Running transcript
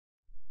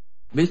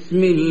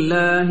بسم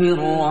الله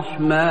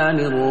الرحمن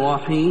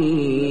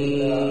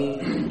الرحيم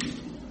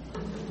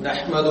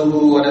نحمده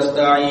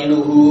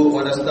ونستعينه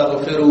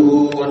ونستغفره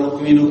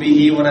ونؤمن به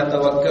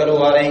ونتوكل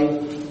عليه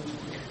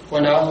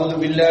ونعوذ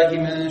بالله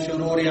من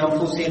شرور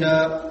أنفسنا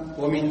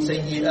ومن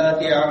سيئات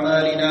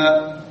أعمالنا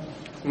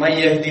من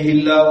يهده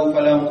الله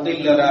فلا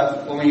مضل له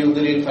ومن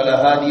يضلل فلا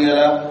هادي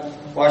له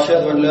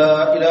وأشهد أن لا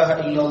إله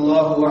إلا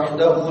الله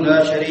وحده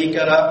لا شريك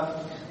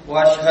له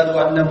وأشهد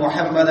أن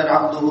محمدا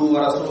عبده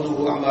ورسوله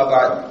أما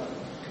بعد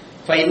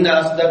فإن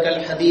أصدق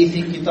الحديث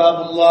كتاب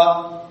الله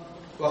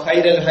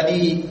وخير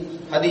الهدي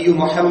هدي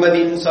محمد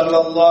صلى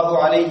الله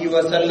عليه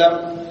وسلم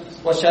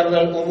وشر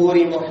الأمور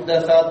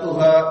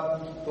محدثاتها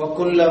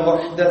وكل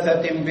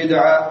محدثة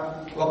بدعة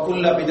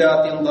وكل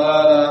بدعة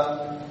ضلالة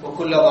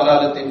وكل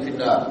ضلالة في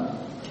النار.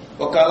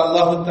 وقال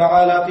الله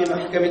تعالى في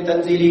محكم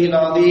تنزيله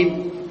العظيم: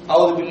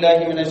 أعوذ بالله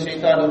من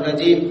الشيطان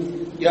الرجيم: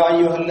 يا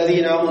أيها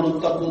الذين آمنوا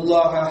اتقوا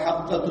الله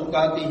حق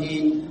تقاته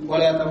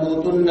ولا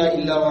تموتن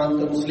إلا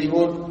وأنتم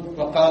مسلمون.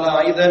 وقال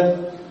أيضا: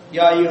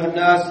 يا أيها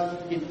الناس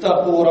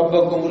اتقوا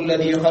ربكم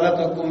الذي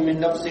خلقكم من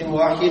نفس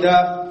واحدة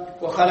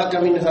وخلق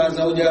منها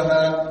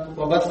زوجها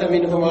وبث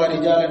منهما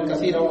رجالا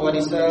كثيرا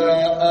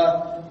ونساء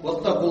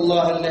واتقوا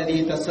الله الذي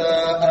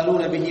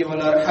تساءلون به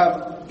والأرحام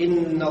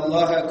إن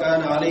الله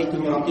كان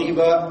عليكم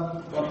رقيبا.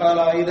 وقال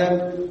أيضا: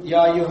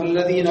 يا أيها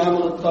الذين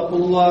آمنوا اتقوا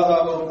الله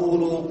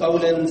وقولوا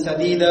قولا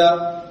سديدا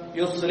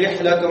يصلح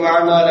لكم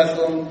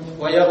أعمالكم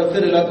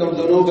ويغفر لكم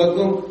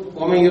ذنوبكم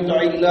ومن يطع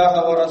الله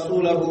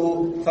ورسوله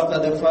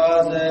فقد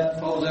فاز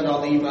فوزا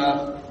عظيما.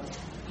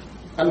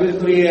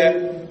 அன்பிற்குரிய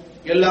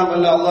எல்லாம்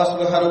வல்ல அல்லாஹ்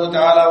சுப்ஹானஹு வ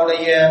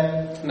தஆலாவுடைய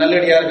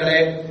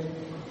நல்லடியார்களே,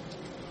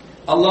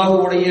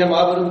 அல்லாஹ்வுடைய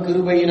மாபெரும்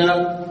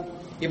கிருபையினால்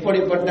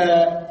இப்படிப்பட்ட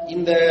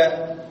இந்த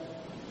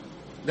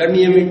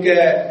கண்ணியமிக்க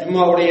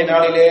ஜும்மாவுடைய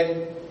நாளிலே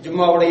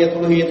ஜும்மாவுடைய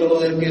தொழுகையை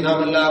தொழுவதற்கு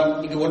நாம் எல்லாம்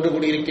இங்கு ஒன்று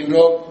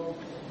கூடியிருக்கின்றோம்.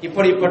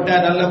 இப்படிப்பட்ட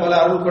நல்ல பல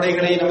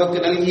அருள்கொடைகளை நமக்கு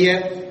நல்கிய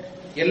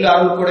எல்லா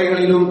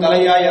அருள்கொடைகளிலும்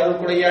தலையாய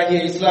அருள்கொடையாகிய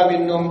இஸ்லாம்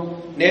என்னும்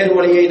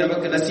நேர்வழியை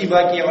நமக்கு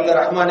நசீபாக்கிய வல்ல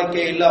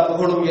ரஹ்மானுக்கே எல்லா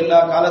புகழும் எல்லா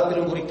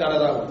காலத்திலும்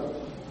குறித்தானதாகும்.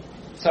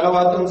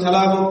 ஸலவாத்தும்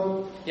ஸலாமும்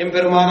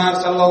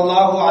எம்பெருமானார்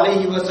ஸல்லல்லாஹு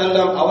அலைஹி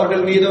வஸல்லம்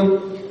அவர்கள் மீதும்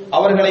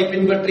அவர்களை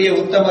பின்பற்றிய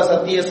உத்தம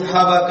சத்திய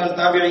சஹாபாக்கள்,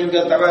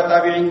 தாபிஈன்கள், தப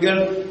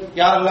தாபிஈன்கள்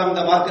யாரெல்லாம்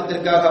இந்த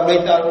மார்க்கத்திற்காக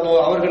உழைத்தார்களோ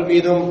அவர்கள்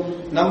மீதும்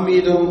நம்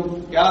மீதும்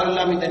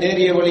யாரெல்லாம் இந்த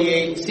நேரிய வழியை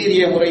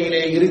சீரிய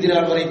முறையிலே இறுதி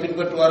நாள் வரை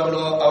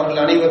பின்பற்றுவார்களோ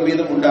அவர்கள் அனைவர்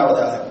மீதும்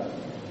உண்டாவதாக.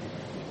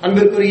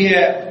 அன்பிற்குரிய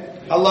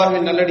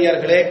அல்லாஹ்வின்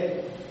நல்லடியார்களே,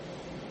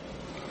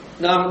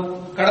 நாம்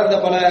கடந்த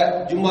பல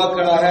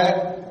ஜும்மாக்களாக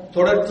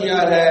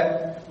தொடர்ச்சியாக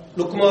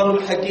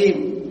லுக்மானுல்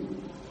ஹக்கீம்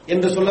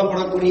என்று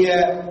சொல்லப்படக்கூடிய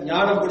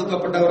ஞானம்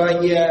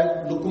கொடுக்கப்பட்டவராகிய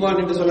லுக்மான்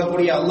என்று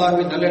சொல்லக்கூடிய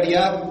அல்லாஹ்வின்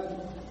நல்லடியார்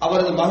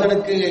அவரது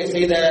மகனுக்கு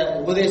செய்த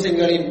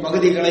உபதேசங்களின்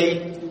பகுதிகளை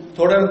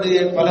தொடர்ந்து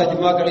பல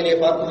ஜும்மாக்களிலே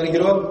பார்த்து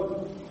வருகிறோம்.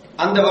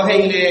 அந்த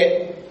வகையிலே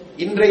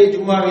இன்றைய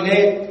ஜும்மாவிலே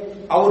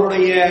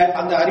அவருடைய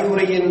அந்த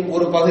அறிவுரையின்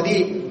ஒரு பகுதி,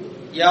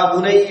 யா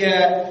புனைய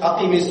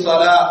அகிமிஸ்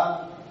ஸலா,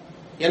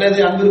 எனது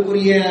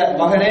அன்பிற்குரிய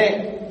மகனே,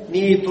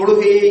 நீ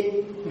தொழுகையை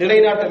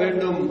நிலைநாட்ட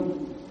வேண்டும்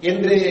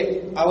என்று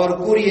அவர்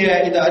கூறிய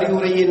இந்த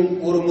அறிவுரையின்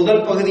ஒரு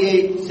முதல் பகுதியை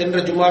சென்ற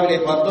ஜும்மாவிலே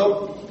பார்த்தோம்.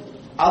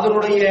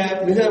 அதனுடைய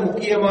மிக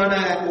முக்கியமான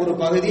ஒரு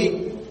பகுதி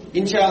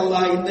இன்ஷா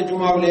அல்லாஹ் இந்த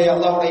ஜும்மாவிலே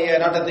அல்லாஹ்வுடைய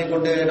நாட்டத்தை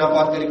கொண்டு நாம்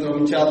பார்க்க இருக்கிறோம்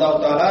இன்ஷா அல்லாஹ்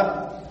தஆலா.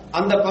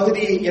 அந்த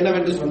பகுதி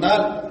என்னவென்று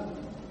சொன்னால்,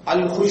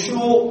 அல்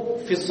குஷூ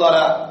ஃபிஸ்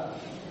ஸலா,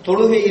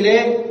 தொழுகையிலே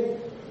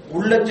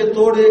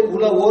உள்ளச்சத்தோடு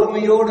உள்ள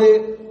ஓர்மையோடு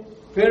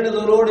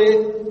பேணுதலோடு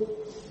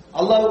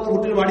அல்லாஹ்வுக்கு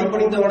முற்றிலும்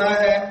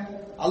அடிபணிந்தவனாக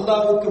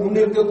அல்லாஹ்வுக்கு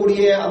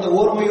முன்னிற்கக்கூடிய அந்த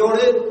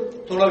ஓர்மையோடு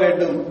தொழ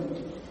வேண்டும்.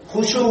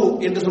 குஷூ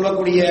என்று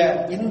சொல்லக்கூடிய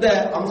இந்த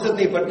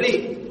அம்சத்தை பற்றி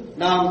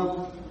நாம்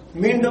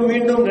மீண்டும்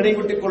மீண்டும்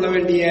நினைவூட்டிக் கொள்ள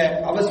வேண்டிய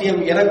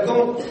அவசியம்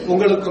எனக்கும்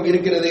உங்களுக்கும்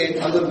இருக்கிறது.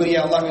 அன்பிற்குரிய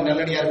அல்லாஹ்வின்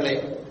நல்லடியார்களே,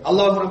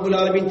 அல்லாஹ் ரப்பல்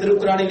ஆலமீன்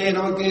திருக்குர்ஆனிலே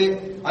நமக்கு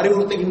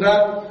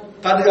அறிவுறுத்துகின்றார்,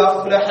 கத்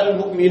அஃப்லஹல்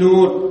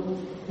முஃமினூன்,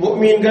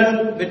 முஃமின்கள்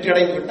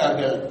வெற்றியடைந்து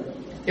விட்டார்கள்.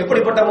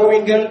 எப்படிப்பட்ட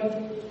முஃமின்கள்?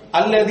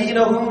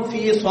 அல்லதீனஹும்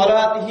ஃபீ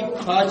ஸலாத்திஹிம்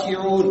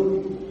காஷிஊன்,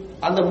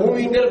 அந்த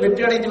முஃமின்கள்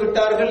வெற்றியடைந்து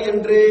விட்டார்கள்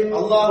என்று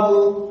அல்லாஹ்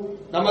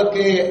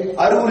நமக்கு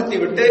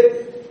அறிவுறுத்திவிட்டு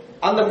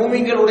அந்த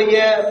முஃமின்களுடைய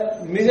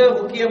மிக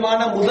முக்கியமான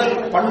முதல்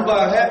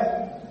பண்பாக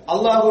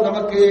அல்லாஹ்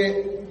நமக்கு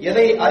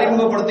எதை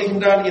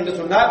அறிமுகப்படுத்துகின்றான் என்று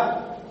சொன்னால்,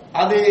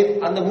 அது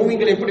அந்த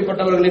முஃமின்கள்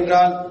எப்படிப்பட்டவர்கள்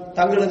என்றால்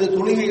தங்களது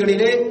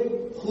தொழுகைகளிலே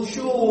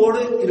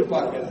குஷூவோடு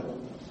இருப்பார்கள்.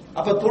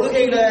 அப்ப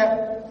தொழுகையில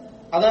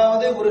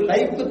அதாவது ஒரு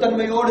லைஃப்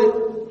தன்மையோடு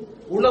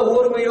உள்ள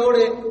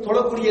ஓர்மையோடு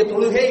தொழக்கூடிய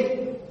தொழுகை,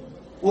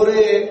 ஒரு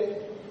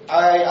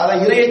அதை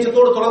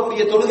இறையச்சத்தோடு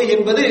தொழக்கூடிய தொழுகை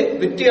என்பது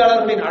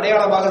வெற்றியாளர்களின்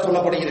அடையாளமாக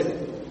சொல்லப்படுகிறது.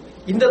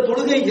 இந்த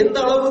தொழுகை எந்த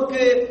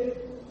அளவுக்கு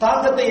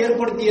தாக்கத்தை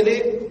ஏற்படுத்தியது,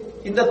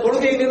 இந்த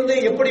தொழுகையிலிருந்து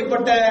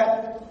எப்படிப்பட்ட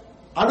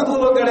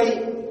அனுபவங்களை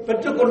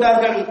பெற்றுக்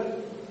கொண்டார்கள்,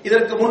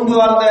 இதற்கு முன்பு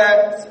வாழ்ந்த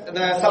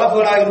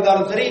சலஃபுகளாக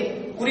இருந்தாலும் சரி,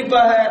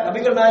 குறிப்பாக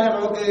நபிகள் நாயகம்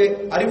நமக்கு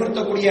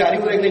அறிவுறுத்தக்கூடிய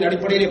அறிவுரைகளின்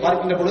அடிப்படையிலே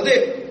பார்க்கின்ற பொழுது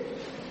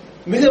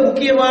மிக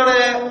முக்கியமான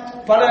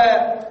பல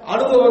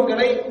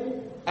அனுபவங்களை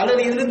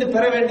அல்லது இதிலிருந்து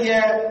பெற வேண்டிய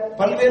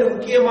பல்வேறு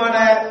முக்கியமான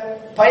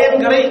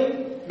பயன்களை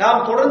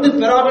நாம் தொடர்ந்து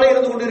பெறாமலே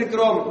இருந்து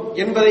கொண்டிருக்கிறோம்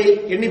என்பதை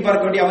எண்ணி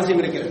பார்க்க வேண்டிய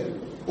அவசியம் இருக்கிறது.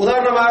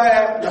 உதாரணமாக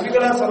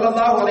நபிகளார்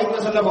ஸல்லல்லாஹு அலைஹி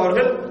வஸல்லம்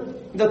அவர்கள்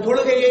இந்த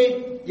தொழுகையை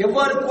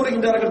எவ்வாறு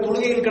கூறுகின்றார்கள்,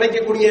 தொழுகையில்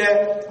கிடைக்கக்கூடிய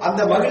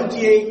அந்த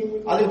மகிழ்ச்சியை,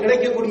 அதில்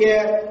கிடைக்கக்கூடிய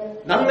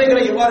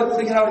நன்மைகளை எவ்வாறு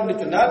கூறுகிறார்கள்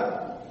என்று சொன்னால்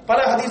பல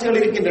ஹதீஸ்கள்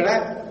இருக்கின்றன.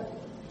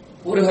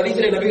 ஒரு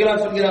ஹதீஸிலே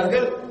நபிகளார்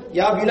சொல்கிறார்கள்,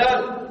 யா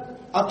பிலால்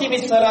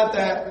அகிமிஸ் ஸலாத்த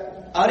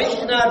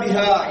அரிஹ்னா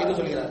பிஹா என்று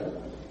சொல்கிறார்கள்.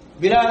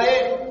 பிலாலே,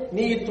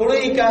 நீ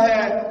தொழுகைக்காக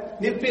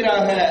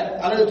நிற்பிறாக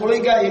அல்லது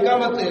தொழுகைக்காக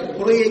இகாமத்து,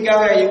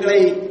 தொழுகைக்காக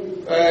எங்களை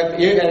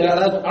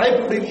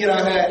அழைப்பு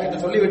விடுவீராக என்று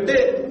சொல்லிவிட்டு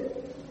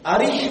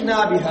அரிஹ்னா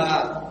பிஹா,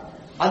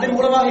 அதன்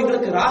மூலமாக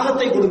எங்களுக்கு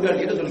ராகத்தை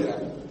கொடுங்கள் என்று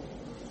சொல்கிறார்.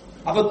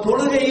 அப்ப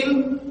தொழுகையில்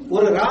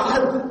ஒரு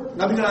ராகத்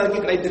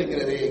நபிகளாருக்கு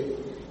கிடைத்திருக்கிறது.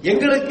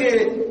 எங்களுக்கு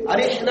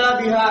அரிஹ்னா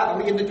பிஹா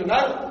அப்படி என்று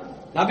சொன்னால்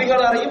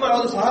நபிகளாரையும்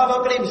அதாவது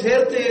சஹாபாக்களையும்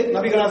சேர்த்து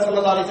நபிகளார்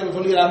ஸல்லல்லாஹு அலைஹி வஸல்லம்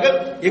சொல்கிறார்கள்,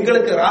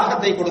 எங்களுக்கு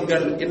ராகத்தை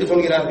கொடுங்கள் என்று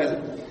சொல்கிறார்கள்.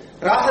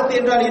 ராகத்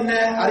என்றால் என்ன?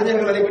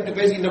 அறிஞர்கள் அதை பற்றி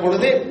பேசுகின்ற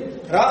பொழுது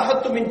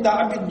ராகத்து மின்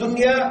தஅபித்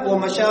துன்யா வ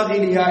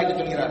மஷாகிலிஹா என்று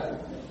சொல்கிறார்கள்.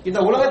 இந்த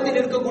உலகத்தில்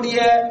இருக்கக்கூடிய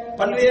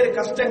பல்வேறு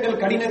கஷ்டங்கள்,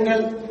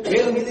 கடினங்கள்,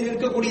 மேலும் இதில்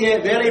இருக்கக்கூடிய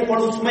வேலை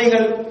பளு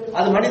சுமைகள்,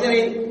 அது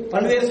மனிதனை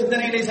பல்வேறு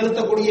சிந்தனைகளை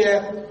செலுத்தக்கூடிய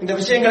இந்த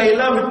விஷயங்களை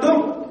எல்லாம்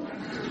விட்டும்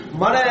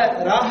மன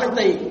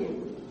ராகத்தை,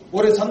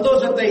 ஒரு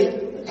சந்தோஷத்தை,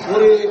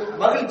 ஒரு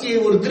மகிழ்ச்சியை,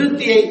 ஒரு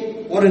திருப்தியை,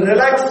 ஒரு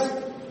ரிலாக்ஸ்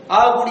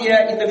ஆகக்கூடிய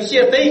இந்த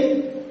விஷயத்தை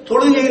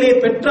தொழுகையிலே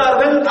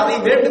பெற்றார்கள். அதை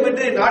வேண்டும்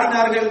என்று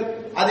நாடினார்கள்,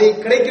 அதை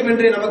கிடைக்கும்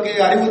என்று நமக்கு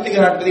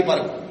அறிவுறுத்துகிறார் என்பதை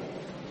பாருங்கள்.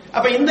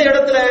 அப்ப இந்த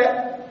இடத்துல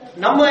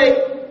நம்ம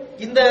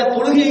இந்த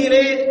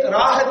தொழுகையிலே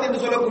ராகத் என்று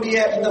சொல்லக்கூடிய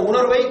இந்த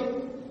உணர்வை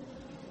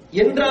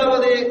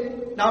என்றாவது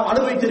நாம்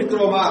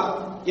அனுபவித்திருக்கிறோமா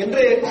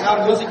என்று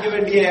நாம் யோசிக்க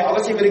வேண்டிய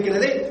அவசியம்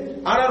இருக்கிறது.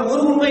 ஆனால்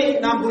ஒரு உண்மை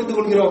நாம் புரிந்து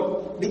கொள்கிறோம்,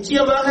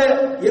 நிச்சயமாக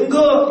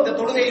எங்கோ இந்த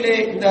தொழுகையிலே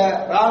இந்த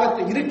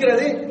ராகத்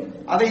இருக்கிறது,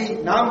 அதை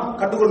நாம்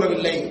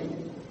கண்டுகொள்ளவில்லை.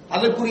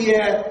 அதற்குரிய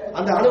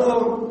அந்த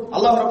அனுபவம்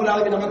அல்லாஹ் ரப்பல்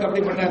ஆலமீன் நமக்கு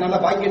அப்படிப்பட்ட நல்ல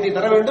பாக்கியத்தை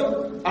தர வேண்டும்.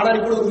 ஆனால்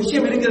இப்படி ஒரு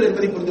விஷயம் இருக்கிறது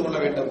என்பதை புரிந்து கொள்ள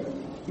வேண்டும்.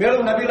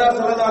 மேலும் நபிகளார்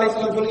ஸல்லல்லாஹு அலைஹி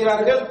வஸல்லம்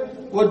சொல்கிறார்கள்,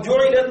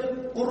 வஜுஇலத்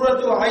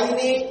குர்ரத்து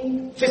ஐனி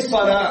ஃபிஸ்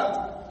ஸலாத்,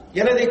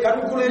 எனது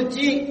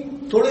கண்குளிர்ச்சி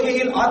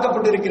தொழுகையில்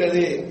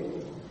ஆக்கப்பட்டிருக்கிறது,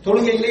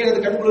 தொழுகையிலே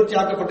எனது கண்குளிர்ச்சி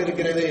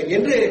ஆக்கப்பட்டிருக்கிறது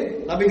என்று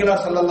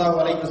நபிகளார் ஸல்லல்லாஹு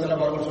அலைஹி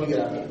வஸல்லம் அவர்கள்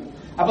சொல்கிறார்கள்.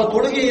 அப்ப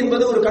தொழுகை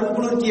என்பது ஒரு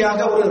கண்குளிர்ச்சியாக,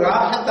 ஒரு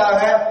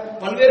ராகத்தாக,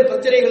 பல்வேறு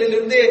பிரச்சனைகளில்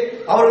இருந்து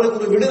அவர்களுக்கு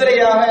ஒரு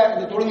விடுதலையாக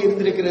இந்த தொழுகை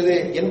இருந்திருக்கிறது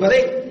என்பதை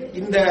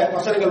இந்த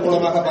வசனங்கள்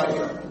மூலமாக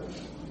பார்க்கிறோம்.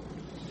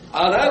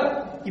 ஆனால்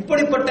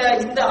இப்படிப்பட்ட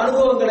இந்த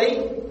அனுபவங்களை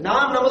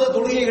நாம் நமது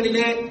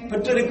தொழுகைகளிலே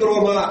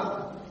பெற்றிருக்கிறோமா,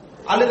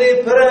 அல்லது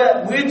பெற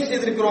முயற்சி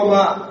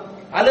செய்திருக்கிறோமா,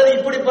 அல்லது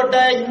இப்படிப்பட்ட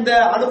இந்த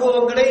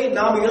அனுபவங்களை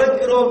நாம்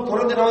இழக்கிறோம்,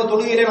 தொடர்ந்து நமது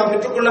தொழுகையிலே நாம்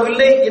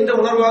பெற்றுக்கொள்ளவில்லை என்ற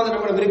உணர்வாக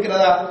நம்மிடம்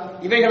இருக்கிறதா?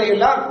 இவைகளை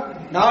எல்லாம்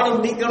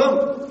நானும் நீங்களும்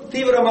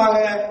தீவிரமாக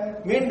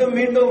மீண்டும்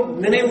மீண்டும்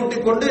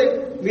நினைவூட்டிக் கொண்டு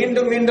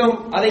மீண்டும் மீண்டும்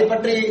அதை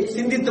பற்றி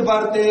சிந்தித்து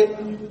பார்த்து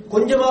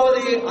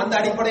கொஞ்சமாவது அந்த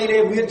அடிப்படையிலே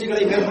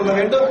முயற்சிகளை மேற்கொள்ள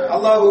வேண்டும்.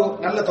 அல்லாஹ்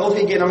நல்ல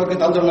தௌஃபீக்கை நமக்கு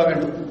தந்துள்ள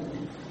வேண்டும்.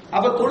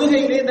 அப்ப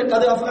தொழுகையிலே இந்த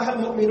கது அஃப்லஹல்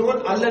முஃமினூன்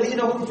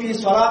அல்லதீன ஹும் ஃபீ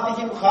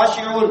ஸலாத்திஹிம்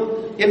காஷிஊன்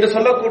என்று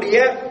சொல்லக்கூடிய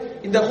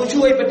இந்த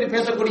குஷூவை பற்றி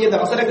பேசக்கூடிய இந்த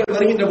வசனங்கள்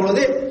வருகின்ற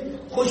பொழுது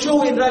குஷூ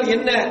என்றால்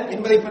என்ன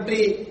என்பதை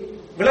பற்றி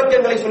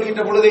விளக்கங்களை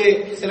சொல்கின்ற பொழுது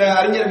சில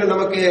அறிஞர்கள்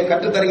நமக்கு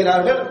கற்றுத்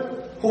தருகிறார்கள்.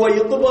 هو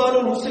يقبل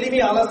المسلم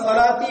على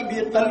الصلاة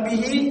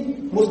بقلبه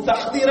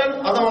مستحضرا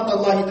عظمة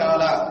الله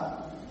تعالى.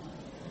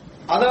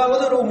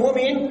 அதாவது ஒரு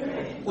மூமின்,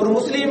 ஒரு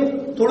முஸ்லிம்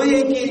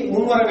தொழுகைக்கு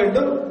முன்வர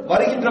வேண்டும்.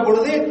 வருகின்ற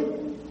பொழுது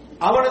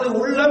அவனது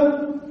உள்ளம்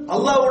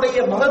அல்லாஹ்வுடைய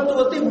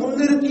மகத்துவத்தை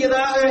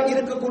முன்னிறுத்தியதாக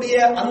இருக்கக்கூடிய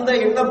அந்த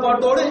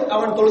எண்ணப்பாட்டோடு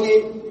அவன் தொழுகையை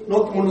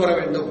நோக்கி முன்வர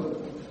வேண்டும்.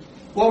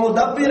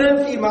 ومدبرا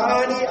في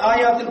معاني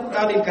آيات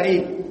القرآن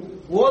الكريم,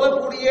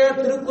 ஓதக்கூடிய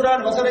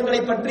திருக்குர்ஆன் வசனங்களை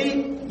பற்றி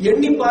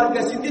எண்ணி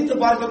பார்க்க, சிந்தித்து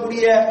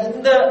பார்க்கக்கூடிய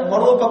இந்த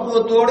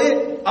மனோபக்குவத்தோடு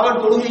அவன்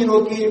தொழுகையை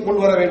நோக்கி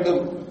முன்வர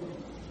வேண்டும்.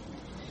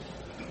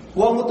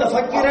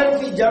 ومتفكرا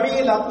في جميع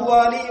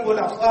الأقوال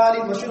والأفعال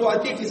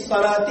المشروعة في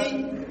الصلاة,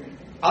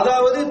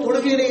 அதாவது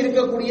தொழுகையிலே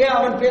இருக்கக்கூடிய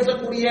அவன்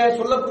பேசக்கூடிய,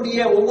 சொல்லக்கூடிய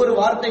ஒவ்வொரு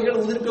வார்த்தைகள்,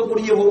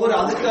 உதிர்க்கக்கூடிய ஒவ்வொரு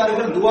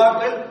அதுக்கார்கள்,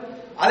 துஆக்கள்,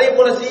 அதே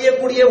போல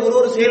செய்யக்கூடிய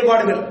ஒரு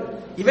செயல்பாடுகள்,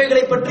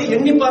 இவைகளை பற்றி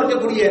எண்ணி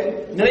பார்க்கக்கூடிய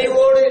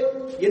நினைவோடு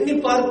எண்ணி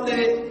பார்த்து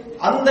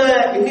அந்த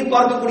எண்ணி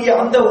பார்க்கக்கூடிய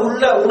அந்த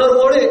உள்ள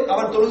உணர்வோடு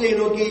அவன் தொழுகையை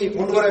நோக்கி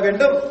முன்வர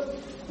வேண்டும்.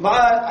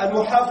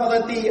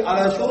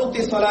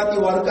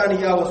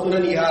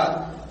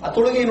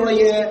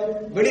 அத்தொழுகையினுடைய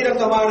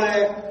வெளிரங்கமான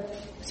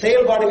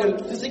செயல்பாடுகள்,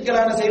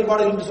 பிசிக்கலான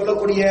செயல்பாடுகள் என்று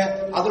சொல்லக்கூடிய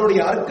அதனுடைய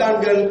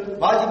அர்க்கான்கள்,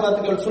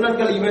 வாஜிபாத்துகள்,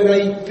 சுனன்கள்,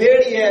 இவைகளை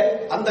பேணிய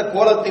அந்த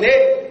கோலத்திலே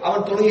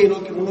அவன் தொழுகையை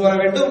நோக்கி முன்வர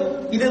வேண்டும்.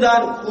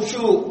 இதுதான்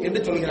குஷு என்று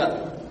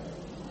சொல்கிறார்கள்.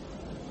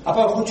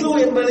 அப்ப குஷு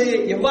என்பது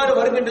எவ்வாறு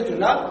வரும் என்று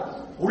சொன்னால்,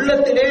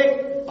 உள்ளத்திலே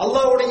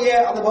அல்லாஹ்வுடைய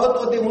அந்த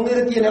மகத்துவத்தை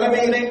முன்னிறுத்திய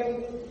நிலைமையிலே,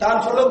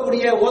 தான்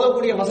சொல்லக்கூடிய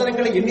ஓதக்கூடிய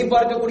வசனங்களை எண்ணி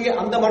பார்க்கக்கூடிய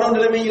அந்த மனோ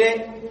நிலைமையிலே,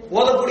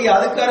 ஓதக்கூடிய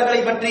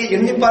அதுக்காரர்களை பற்றி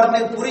எண்ணி பார்த்து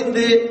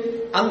புரிந்து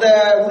அந்த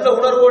உள்ள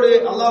உணர்வோடு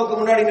அல்லாஹ்வுக்கு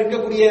முன்னாடி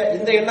நிற்கக்கூடிய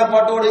இந்த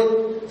எண்ணப்பாட்டோடு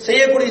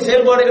செய்யக்கூடிய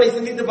செயல்பாடுகளை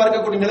சிந்தித்து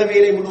பார்க்கக்கூடிய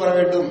நிலைமையிலே முன்வர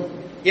வேண்டும்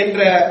என்ற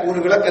ஒரு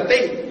விளக்கத்தை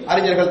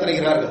அறிஞர்கள்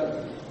தருகிறார்கள்.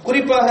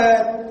 குறிப்பாக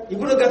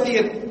இப்னு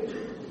கஸீர்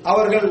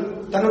அவர்கள்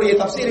தன்னுடைய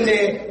தஃசீரிலே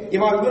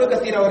இமாம் இப்னு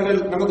கஸீர் அவர்கள்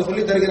நமக்கு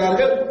சொல்லித்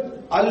தருகிறார்கள்,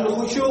 அல்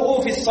ஹுஷூஉ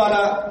ஃபிஸ்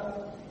ஸலா,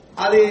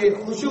 அது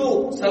ஹுஷூ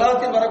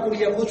ஸலாத்தில்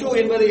வரக்கூடிய ஹுஷூ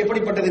என்பது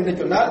எப்படிப்பட்டது என்று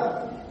சொன்னால்,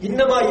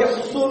 இன்னமா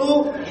யஹ்சுலு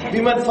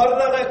பிமன்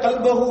ஃபர்ரக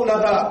கல்பஹு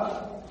லஹா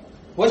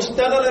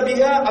வஷ்தகல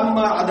பிஹா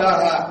அம்மா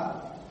அதாஹா.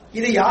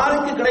 இது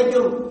யாருக்கு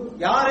கிடைக்கும்,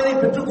 யார் இதை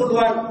பெற்றுக்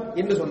கொள்வான்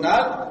என்று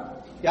சொன்னால்,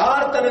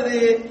 யார் தனது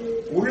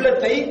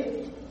உள்ளத்தை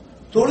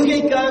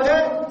தொழுகைக்காக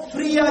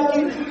ஃப்ரீயாக்கி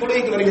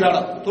தொழுகைக்கு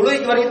வருகிறாரோ,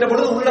 தொழுகைக்கு வருகின்ற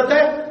பொழுது உள்ளத்தை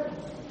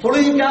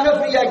தொழுகைக்காக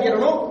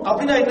ஃப்ரீயாக்கிறணும்.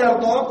 அப்படின்னா என்ன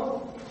அர்த்தம்,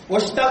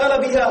 வஷ்தகல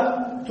பிஹா,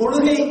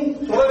 தொழுகை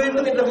தொழ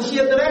வேண்டும் என்ற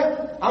விஷயத்துல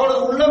அவனது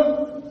உள்ளம்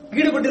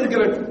ஈடுபட்டு இருக்க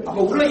வேண்டும். அப்ப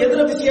உள்ள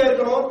எதுல பிஸியா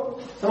இருக்கணும்,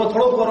 நம்ம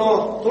தொழ போறோம்,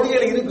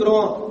 தொழுகையில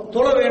இருக்கிறோம்,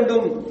 தொழ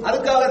வேண்டும்,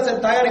 அதுக்காக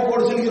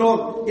தயாரிப்போடு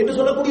செல்கிறோம் என்று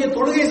சொல்லக்கூடிய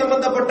தொழுகை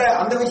சம்பந்தப்பட்ட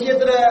அந்த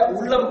விஷயத்துல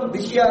உள்ளம்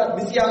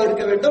பிஸியாக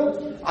இருக்க வேண்டும்,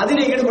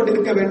 அதிலே ஈடுபட்டு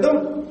இருக்க வேண்டும்.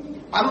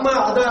 அம்மா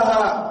அதாக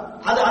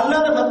அது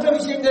அல்லாத மற்ற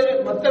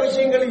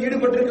விஷயங்களில்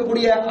ஈடுபட்டு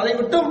இருக்கக்கூடிய அதை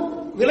விட்டும்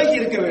விலகி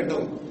இருக்க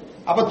வேண்டும்.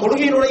 அப்ப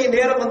தொழுகையினுடைய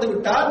நேரம் வந்து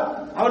விட்டால்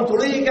அவன்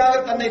தொழுகைக்காக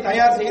தன்னை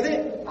தயார் செய்து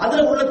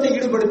அதுல உள்ளத்தை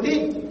ஈடுபடுத்தி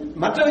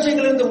மற்ற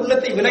விஷயங்களிலிருந்து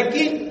உள்ளத்தை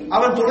விலக்கி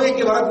அவன்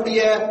தொழுகைக்கு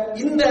வரக்கூடிய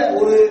இந்த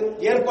ஒரு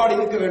ஏற்பாடு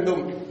இருக்க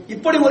வேண்டும்.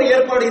 இப்படி ஒரு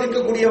ஏற்பாடு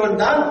இருக்கக்கூடியவன்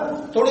தான்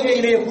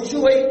தொழுகையிலே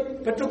குஷுவை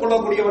பெற்றுக்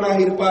கொள்ளக்கூடியவனாக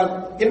இருப்பான்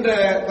என்ற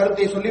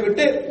கருத்தை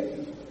சொல்லிவிட்டு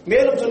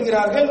மேலும்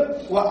சொல்கிறார்கள்,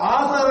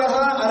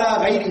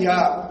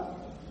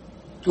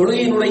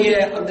 தொழுகையினுடைய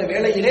அந்த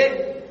வேளையிலே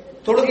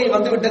தொழுகை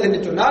வந்துவிட்டது என்று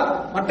சொன்னால்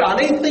மற்ற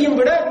அனைத்தையும்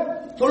விட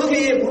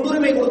தொழுகையை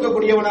முன்னுரிமை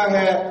கொடுக்கக்கூடியவனாக,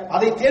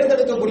 அதை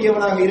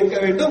தேர்ந்தெடுக்கக்கூடியவனாக இருக்க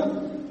வேண்டும்.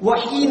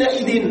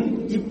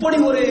 இப்படி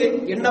ஒரு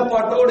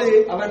எண்ணப்பாட்டோடு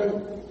அவன்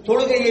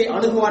தொழுகையை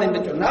அணுகுவான்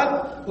என்று சொன்னால்,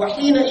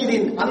 வஹீன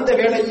இதின் அந்த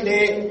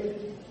வேளையிலே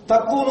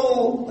தக்குனு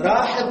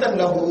ராஹத்தன்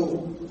லஹு,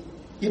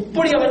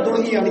 இப்படி அவன்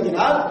தொழுகையை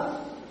அணுகினால்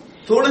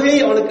தொழுகை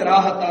அவனுக்கு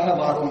ராகத்தாக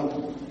மாறும்.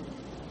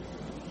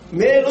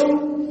 மேலும்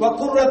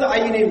வக்குர்ரத்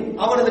ஐனின்,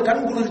 அவனது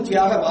கண்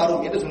குளிர்ச்சியாக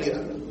மாறும் என்று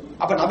சொல்கிறார்.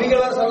 அப்ப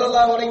நபிகளார்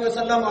ஸல்லல்லாஹு அலைஹி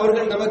வஸல்லம்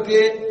அவர்கள் நமக்கு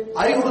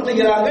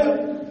அறிவுறுத்துகிறார்கள்,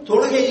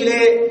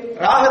 தொழுகையிலே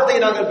ராகத்தை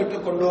நாங்கள்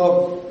பெற்றுக் கொண்டோம்,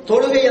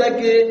 தொழுகை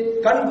எனக்கு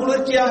கண்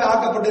குளிர்ச்சியாக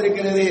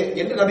ஆக்கப்பட்டிருக்கிறது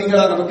என்று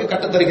நபிகளார் நமக்கு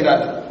கற்றுத்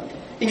தருகிறார்கள்.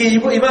 இங்கே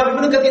இமாம்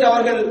இப்னு கஸீர்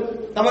அவர்கள்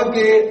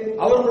நமக்கு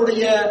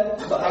அவர்களுடைய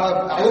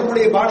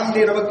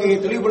பாணியிலே நமக்கு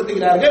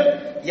தெளிவுபடுத்துகிறார்கள்,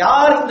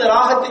 யார் இந்த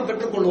ராகத்தை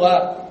பெற்றுக்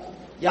கொள்வார்,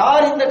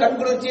 யார் இந்த கண்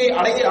குளிர்ச்சியை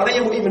அடைய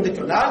முடியும் என்று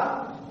சொன்னால்,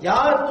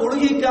 யார்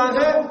தொழுகைக்காக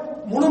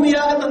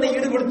முழுமையாக தன்னை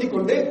ஈடுபடுத்திக்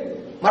கொண்டு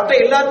மற்ற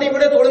எல்லாத்தையும்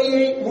விட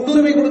தொழுகையை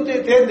முன்னுரிமை கொடுத்து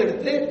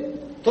தேர்ந்தெடுத்து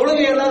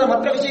தொழுகை அல்லாத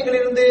மற்ற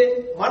விஷயங்களிலிருந்து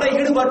மன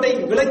ஈடுபாட்டை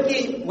விலக்கி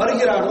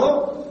வருகிறானோ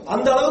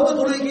அந்த அளவுக்கு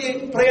தொழுகைக்கு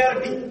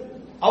பிரையாரிட்டி,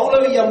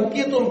 அவ்வளவு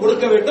முக்கியத்துவம்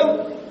கொடுக்க வேண்டும்.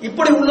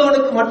 இப்படி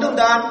உள்ளவனுக்கு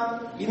மட்டும்தான்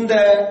இந்த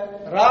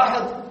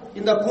ராஹத்,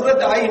 இந்த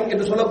குர்ரத் ஆயின்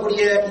என்று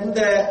சொல்லக்கூடிய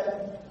இந்த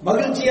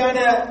மகிழ்ச்சியான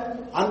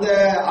அந்த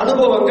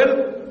அனுபவங்கள்,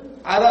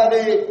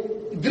 அதாவது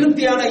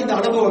திருப்தியான இந்த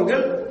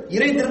அனுபவங்கள்,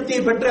 இறை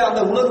திருப்தியை பெற்ற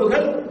அந்த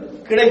உணர்வுகள்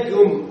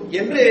கிடைக்கும்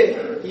என்று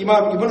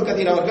இமாம் இப்னு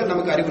கஸீர் அவர்கள்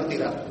நமக்கு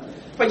அறிவுறுத்துகிறார்.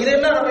 இப்ப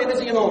இதெல்லாம் நம்ம என்ன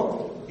செய்யணும்,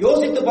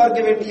 யோசித்து பார்க்க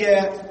வேண்டிய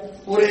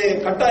ஒரு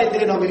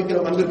கட்டாயத்திலே நாம்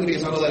இருக்கிறோம். அன்பிற்குரிய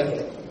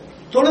சகோதரர்களே,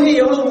 தொழுகை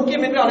எவ்வளவு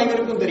முக்கியம் என்று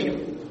அனைவருக்கும் தெரியும்.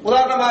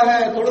 உதாரணமாக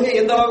தொழுகை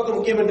எந்த அளவுக்கு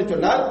முக்கியம் என்று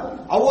சொன்னால்,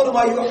 அவ்வொரு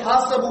மாயு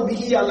ஹாசபு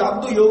பிஹி அல்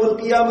அப்து யௌமல்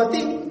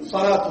கியாமத்தி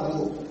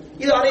ஸலாத்துஹு,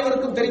 இது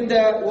அனைவருக்கும் தெரிந்த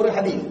ஒரு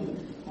ஹதீஸ்.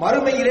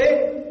 மறுமையிலே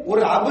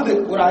ஒரு அபுது,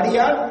 ஒரு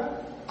அடியான்,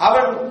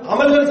 அவன்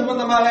அமல்கள்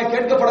சம்பந்தமாக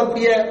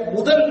கேட்கப்படக்கூடிய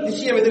முதல்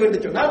விஷயம் எது என்று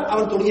சொன்னால்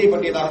அவன் தொழுகையை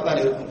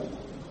பற்றியதாகத்தான் இருக்கும்.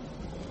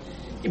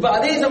 இப்ப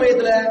அதே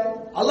சமயத்துல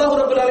அல்லாஹ்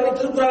ரப்பல் ஆலமீன்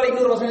திருக்குர்ஆனில்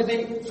இன்னொரு வசனத்தை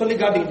சொல்லி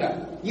காட்டுகிறார்.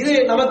 இது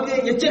நமக்கு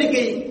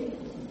எச்சரிக்கை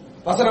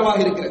வசனமாக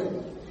இருக்கிறது.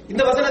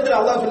 இந்த வசனத்தில்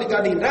அல்லாஹ் சொல்லி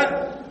காட்டுகின்றார்,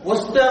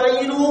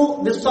 வஸ்தஈனு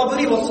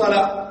பிஸ்ஸப்ரி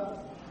வஸ்ஸலா,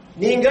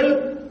 நீங்கள்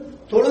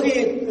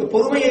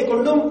பொறுமையை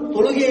கொண்டும்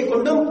தொழுகையை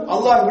கொண்டும்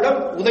அல்லாஹ்விடம்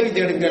உதவி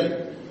தேடுங்கள்.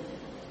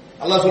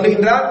 அல்லாஹ்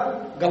சொல்லுகின்றார்,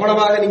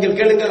 கவனமாக நீங்கள்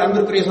கேளுங்கள்.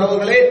 அன்பிற்குரிய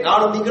சகோதரர்களே,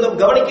 நானும் நீங்களும்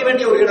கவனிக்க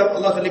வேண்டிய ஒரு இடம்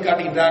அல்லாஹ் சொல்லி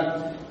காட்டுகின்றான்.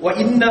 வ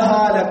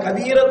இன்னஹா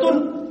லகபீரத்துன்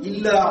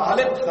இல்லா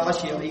அலல்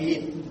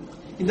காஷியீன்,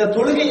 இந்த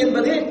தொழுகை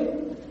என்பது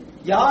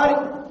யார்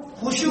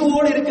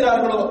குஷுவோடு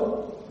இருக்கிறார்களோ,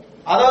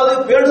 அதாவது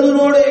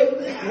பேணுதலோடு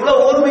உள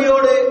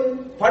ஓர்மையோடு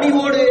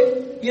பணிவோடு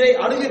இதை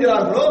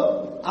அணுகுகிறார்களோ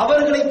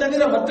அவர்களை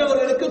தவிர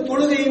மற்றவர்களுக்கு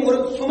தொழுகை ஒரு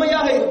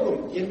சுமையாக இருக்கும்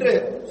என்று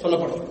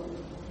சொல்லப்படும்.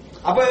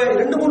 அப்ப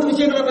 2-3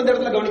 விஷயங்களை நம்ம இந்த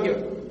இடத்துல கவனிக்க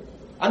வேண்டும்.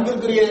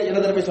 அன்பிற்குரிய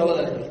எனதருமை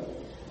சகோதரர்களே,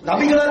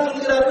 நபிகளார்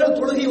சொல்கிறார்கள்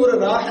தொழுகை ஒரு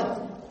ராஹத்,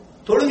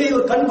 தொழுகை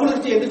ஒரு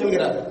கண்குளிர்ச்சி என்று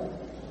சொல்கிறார்கள்.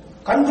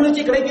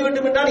 கண்குளிர்ச்சி கிடைக்க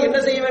வேண்டும் என்றால் என்ன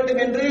செய்ய வேண்டும்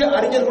என்று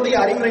அறிஞர்களுடைய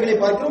அறிவுரைகளை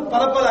பார்க்கிறோம்.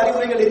 பல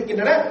அறிவுரைகள்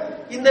இருக்கின்றன.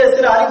 இந்த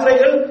சில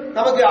அறிவுரைகள்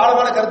நமக்கு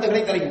ஆழமான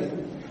கருத்துக்களை தருகின்றன.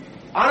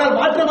 ஆனால்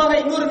மாற்றமாக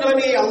இன்னொரு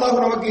நிலைமையை அல்லாஹ்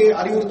நமக்கு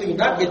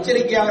அறிவுறுத்துகின்றார்,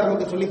 எச்சரிக்கையாக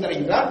நமக்கு சொல்லித்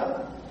தருகின்றார்.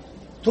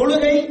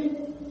 தொழுகை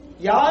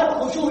யார்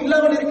குஷு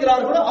இல்லாமல்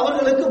இருக்கிறார்களோ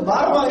அவர்களுக்கு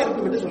பாரமாக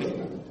இருக்கும் என்று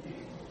சொல்லுகிறார்.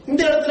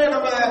 இந்த இடத்துல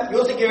நம்ம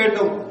யோசிக்க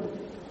வேண்டும்.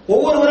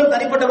 ஒவ்வொருவரும்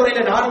தனிப்பட்ட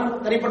முறையில, நானும்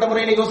தனிப்பட்ட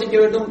முறையில யோசிக்க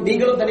வேண்டும்,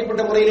 நீங்களும்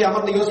தனிப்பட்ட முறையிலே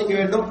அமர்ந்து யோசிக்க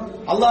வேண்டும்.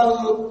 அல்லாஹ்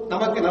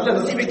நமக்கு நல்ல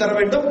நசீபை தர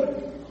வேண்டும்.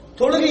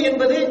 தொழுகை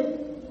என்பது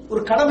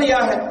ஒரு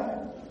கடமையாக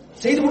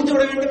செய்து முடித்து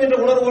விட வேண்டும் என்ற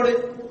உணர்வோடு,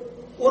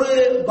 ஒரு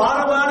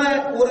பாரமான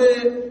ஒரு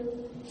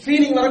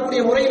ஃபீலிங்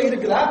வரக்கூடிய முறையில்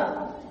இருக்குதா,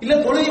 இல்ல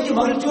தொழுகைக்கு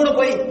மகிழ்ச்சியோட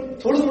போய்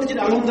தொழுது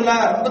முடிச்சுட்டு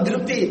அல்ஹம்துலில்லாஹ் ரொம்ப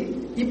திருப்தி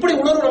இப்படி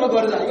உணர்வு நமக்கு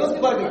வருதா?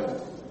 யோசித்து பார்க்கலாம்.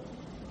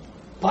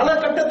 பல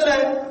கட்டத்துல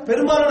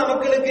பெரும்பாலான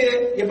மக்களுக்கு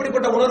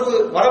எப்படிப்பட்ட உணர்வு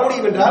வர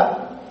முடியும் என்றால்,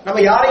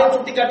 நம்ம யாரையும்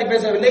சுட்டிக்காட்டி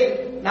பேசவில்லை,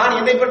 நான்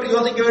என்னை பற்றி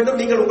யோசிக்க வேண்டும்,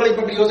 நீங்கள் உங்களை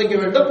பற்றி யோசிக்க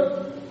வேண்டும்.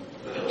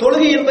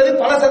 தொழுகை என்பது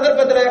பல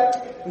சந்தர்ப்பத்துல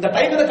இந்த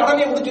டைம்ல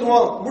கடமையை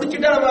முடிச்சிருவோம்,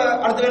 முடிச்சுட்டா நம்ம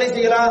அடுத்த வேலை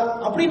செய்யலாம்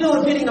அப்படின்ற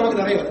ஒரு ஃபீலிங்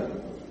நமக்கு நிறைய வருது.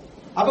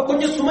 அப்ப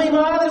கொஞ்சம் சுமை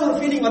மாதிரி ஒரு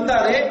ஃபீலிங்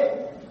வந்தாலே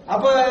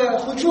அப்ப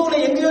குஷூல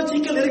எங்கேயோ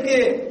சிக்கல் இருக்கு.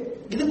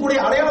 இது கூட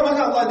அடையாளமாக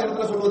அல்லாஹ் இந்த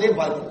இடத்துல சொல்வதே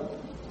பாருங்க.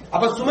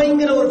 அப்ப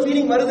சுமைங்கிற ஒரு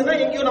ஃபீலிங் வருதுன்னா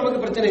எங்கேயோ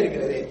நமக்கு பிரச்சனை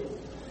இருக்கிறது.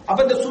 அப்ப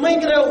இந்த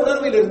சுமைங்கிற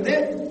உணர்வில் இருந்து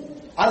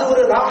அது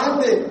ஒரு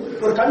ராகத்து,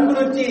 ஒரு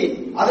கண்குளிர்ச்சி,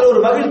 அதுல ஒரு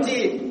மகிழ்ச்சி,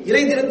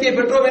 இறை திருப்தியை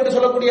பெற்றோம் என்று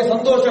சொல்லக்கூடிய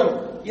சந்தோஷம்,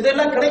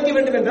 இதெல்லாம் கிடைக்க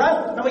வேண்டும் என்றால்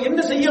நம்ம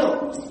என்ன செய்யணும்?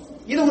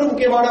 இது ஒரு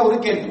முக்கியமான ஒரு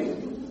கேள்வி.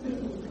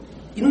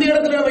 இந்த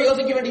இடத்துல நம்ம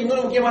யோசிக்க வேண்டிய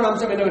இன்னொரு முக்கியமான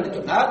அம்சம் என்னவென்று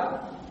சொன்னால்,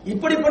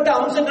 இப்படிப்பட்ட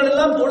அம்சங்கள்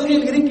எல்லாம்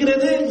தொழுகையில்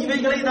இருக்கிறது,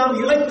 இவைகளை நாம்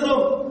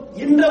இழக்கிறோம்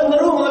என்ற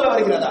உணர்வு முதல்ல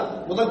வருகிறதா?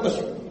 முதல்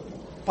கொஸ்டின்.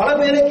 பல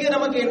பேருக்கு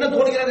நமக்கு என்ன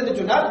தோணுகிறது என்று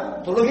சொன்னால்,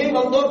 தொழுகை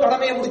வந்தோம்,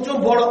 கடமையை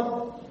முடிச்சோம், போனோம்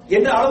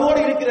என்ற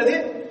அளவோடு இருக்கிறது.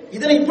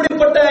 இதனை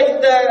இப்படிப்பட்ட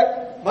இந்த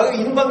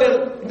இன்பங்கள்,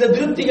 இந்த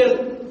திருப்திகள்,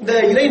 இந்த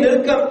இறை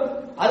நெருக்கம்,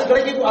 அது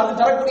கிடைக்கும், அது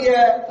தரக்கூடிய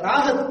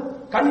ராகத்,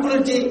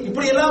 கண்குளிர்ச்சி,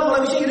 இப்படி எல்லாம் பல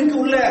விஷயம் இருக்கு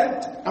உள்ள,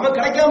 நமக்கு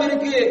கிடைக்காம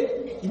இருக்கு.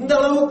 இந்த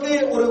அளவுக்கு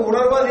ஒரு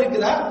உணர்வாக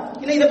இருக்குதா,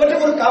 இல்ல இதை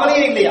பற்றி ஒரு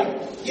கவலையே இல்லையா?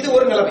 இது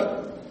ஒரு நிலைமை.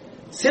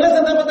 சில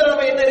சந்தர்ப்பத்தில்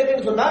நம்ம என்ன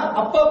இருக்குன்னு சொன்னா,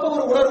 அப்பப்ப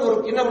ஒரு உணர்வு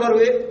வரும். என்ன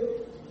உணர்வு?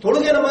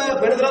 தொழுகை நம்ம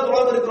பெருதலா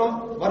தொழாம இருக்கிறோம்,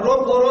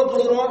 வர்றோம் போறோம்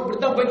தொழுகிறோம்,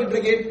 இப்படித்தான் போய்கிட்டு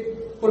இருக்கு,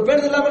 ஒரு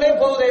பேணுதல் இல்லாமலே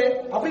போகுது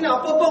அப்படின்னு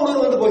அப்பப்ப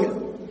உணர்வு வந்து போகுது.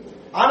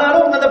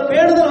 ஆனாலும் அந்த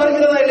பேணுதல்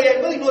வருகிறதா இல்லையா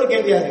என்பது இன்னொரு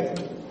கேள்வியாக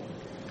இருக்கு.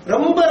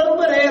 ரொம்ப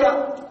ரொம்ப ரேரா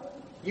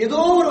ஏதோ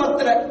ஒரு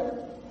வக்துல,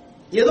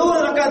 ஏதோ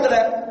ஒரு ரக்காத்துல,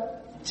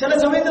 சில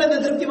சமயத்துல இந்த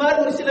திருப்தி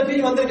மாதிரி ஒரு சில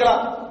பேர்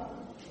வந்திருக்கலாம்,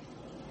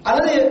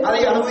 அல்லது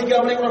அதை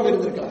அனுபவிக்காமலே கூட நம்ம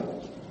இருந்திருக்கலாம்.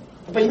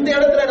 அப்ப இந்த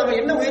இடத்துல நம்ம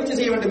என்ன முயற்சி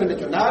செய்ய வேண்டும் என்று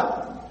சொன்னால்,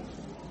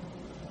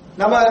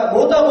 நம்ம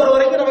மூத்தா போற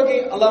வரைக்கும் நமக்கு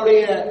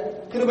அல்லாஹ்வுடைய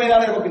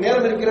கிருபையால நமக்கு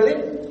நேரம் இருக்கிறது,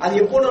 அது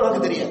எப்போது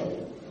நமக்கு தெரியாது.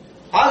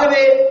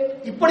 ஆகவே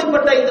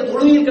இப்படிப்பட்ட இந்த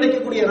தொழுகையில்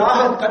கிடைக்கக்கூடிய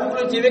ராக,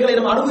 கண்குளிர்ச்சி, இவைகளை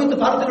நம்ம அனுபவித்து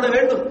பார்த்துவிட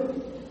வேண்டும்.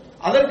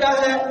 அதற்காக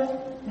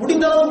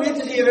முடிந்த அளவு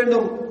முயற்சி செய்ய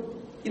வேண்டும்.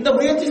 இந்த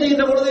முயற்சி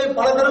செய்கின்ற பொழுது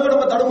பல தடவை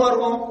நம்ம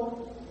தடுமாறுவோம்,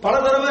 பல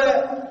தடவை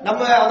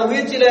நம்ம அந்த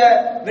முயற்சியில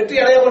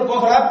வெற்றி அடையாமல்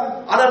போகலாம்.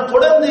 ஆனால்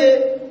தொடர்ந்து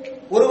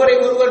ஒருவரை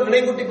ஒருவர்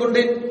நினைவூட்டிக்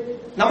கொண்டு,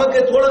 நமக்கு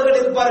தோழர்கள்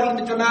இருப்பார்கள்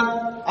என்று சொன்னால்,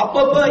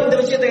 அப்பப்ப இந்த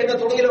விஷயத்தை என்ன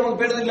தொழுகையில நமக்கு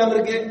பேணுதல் இல்லாம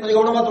இருக்கு, கொஞ்சம்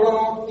கவனமா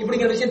தொடரும்,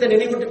 இப்படிங்கிற விஷயத்தை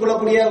நினைவூட்டிக்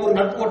கொள்ளக்கூடிய ஒரு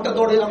நட்பு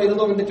வட்டத்தோடு நம்ம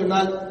இருந்தோம் என்று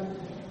சொன்னால்,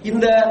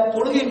 இந்த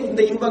தொழுகை,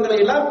 இந்த இன்பங்களை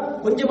எல்லாம்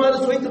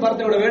கொஞ்சமாவது சுவைத்து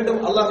பார்த்து விட வேண்டும்.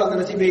 அல்லாஹ் அந்த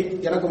நசீபை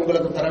எனக்கும்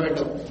உங்களுக்கு தர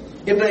வேண்டும்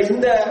என்ற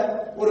இந்த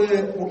ஒரு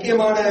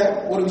முக்கியமான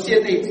ஒரு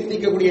விஷயத்தை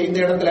சிந்திக்கக்கூடிய இந்த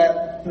இடத்துல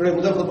என்னுடைய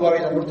முதல் குத்பாவை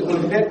நான் முடித்துக்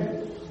கொள்கிறேன்.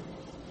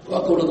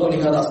 வாக்குறுதி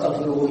தோழிகாத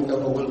அஸ்தக்ஃபிருஹு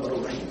இன்னஹு ஹுவல்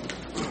பர்ருர் ரஹீம்.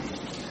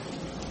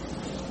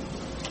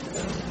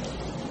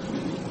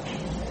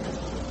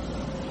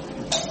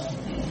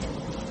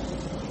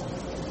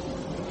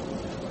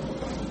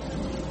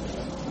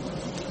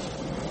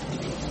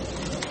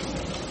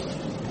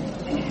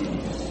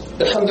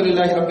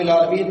 அல்ஹம்துலில்லாஹி ரப்பில்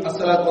ஆலமீன்,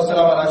 அஸ்ஸலாத்து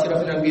வஸ்ஸலாமு அலா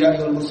அஷ்ரஃபில் அன்பியாஇ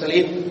வல்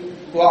முர்ஸலீன்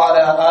வ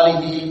அலா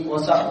ஆலிஹி வ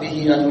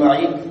ஸஹ்பிஹி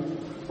அஜ்மஈன்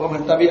வ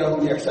மன் தபிஅஹும்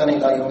பி இஹ்சான்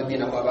இலா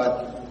யௌமித்தீன். அம்மா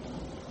பஅத்.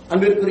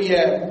 அன்பிற்குரிய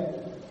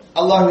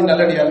அல்லாஹ்வின்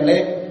நல்லடியார்களே,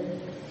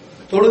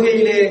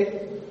 தொழுகையிலே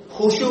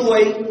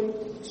குஷூவை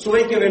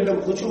சுவைக்க வேண்டும்,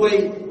 குஷூவை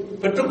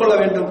பெற்றுக்கொள்ள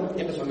வேண்டும்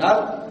என்று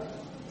சொன்னால்,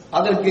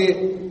 அதற்கு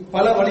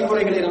பல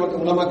வழிமுறைகளை நமக்கு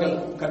உலமாக்கள்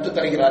கற்றுத்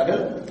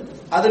தருகிறார்கள்.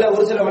 அதுல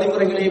ஒரு சில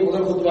வழிமுறைகளை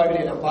முதல்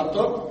குத்பாவிலே நாம்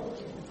பார்த்தோம்.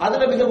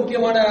 அதுல மிக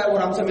முக்கியமான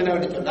ஒரு அம்சம்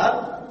என்னவென்று சொன்னால்,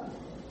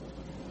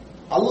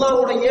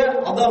 அல்லாஹ்வுடைய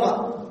அதமா,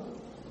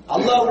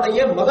 அல்லாஹ்வுடைய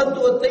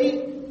மகத்துவத்தை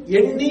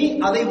எண்ணி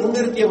அதை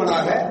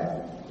முன்னிறுத்தியவனாக,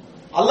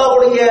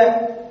 அல்லாஹ்வுடைய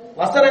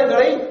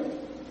வசனங்களை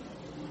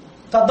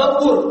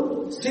ததப்புர்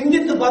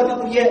சிந்தித்து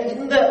பார்க்கக்கூடிய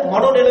இந்த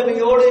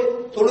மனோநிலைமையோடு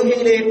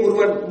தொழுகையிலே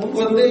ஒருவன்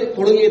முன்வந்து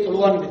தொழுகையை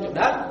தொழுவான் என்று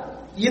சொன்னால்,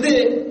 இது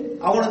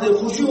அவனது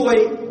குஷூவை,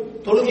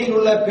 தொழுகையில்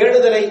உள்ள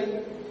பேணுதலை,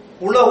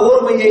 உள்ள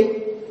ஓர்மையை,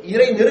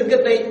 இறை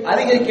நெருக்கத்தை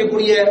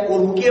அதிகரிக்கக்கூடிய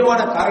ஒரு முக்கியமான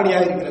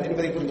காரணியாக இருக்கிறது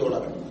என்பதை புரிந்து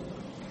கொள்ளார்கள்.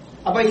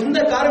 அப்ப இந்த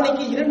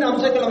காரணிக்கு இரண்டு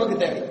அம்சங்கள் நமக்கு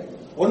தேவை.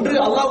 ஒன்று,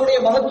 அல்லாஹ்வுடைய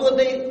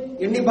மகத்துவத்தை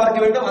எண்ணி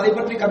பார்க்க வேண்டும், அதை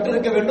பற்றி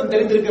கற்றிருக்க வேண்டும்,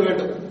 தெரிந்திருக்க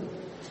வேண்டும்.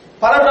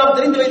 பலர் நாம்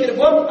தெரிந்து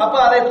வைத்திருப்போம், அப்ப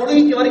அதை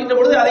தொழுகைக்கு வருகின்ற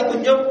பொழுது அதை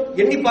கொஞ்சம்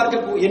எண்ணி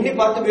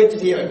பார்த்து முயற்சி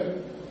செய்ய வேண்டும்.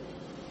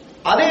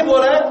 அதே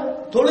போல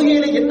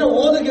தொழுகையில என்ன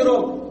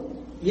ஓதுகிறோம்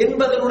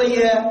என்பதனுடைய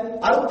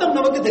அர்த்தம்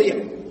நமக்கு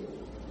தெரியும்.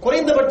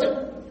 குறைந்தபட்சம்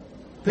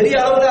பெரிய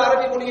அளவில்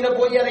அரபி மொழியில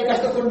போய் அதை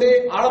கற்றுக்கொண்டு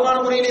ஆழமான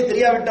முறையிலே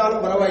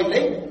தெரியாவிட்டாலும்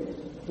பரவாயில்லை,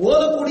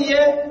 ஓதக்கூடிய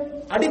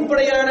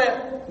அடிப்படையான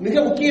மிக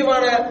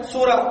முக்கியமான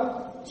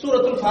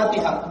சூரத்துல்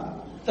ஃபாத்திஹா.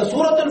 இந்த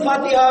சூரத்துல்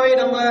ஃபாத்திஹாவை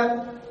நம்ம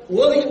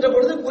ஓதுகின்ற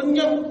பொழுது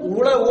கொஞ்சம்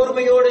உள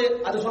ஓர்மையோடு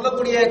அது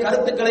சொல்லக்கூடிய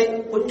கருத்துக்களை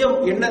கொஞ்சம்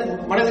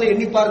மனதில்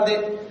எண்ணி பார்த்து,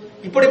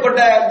 இப்படிப்பட்ட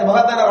இந்த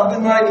மகத்தான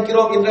ரப்பின் முன்னாடி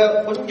நிற்கிறோம் என்ற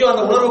கொஞ்சம்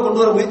அந்த உணர்வை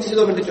கொண்டு வர முயற்சி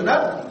செய்தோம் என்று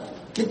சொன்னால்,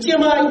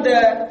 நிச்சயமா இந்த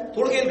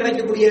தொழுகையில்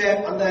கிடைக்கக்கூடிய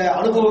அந்த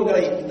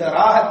அனுபவங்களை, இந்த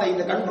ராகத்தை,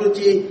 இந்த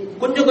கண்குளிர்ச்சியை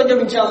கொஞ்சம்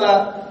கொஞ்சம் இன்ஷா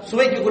அல்லாஹ்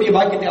சுவைக்கக்கூடிய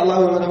பாக்கியத்தை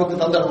அல்லாஹ்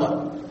நமக்கு தந்தருவான்.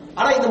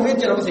 ஆனா இந்த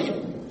முயற்சி நம்ம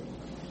செய்யணும்.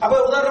 அப்ப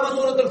உதாரணமா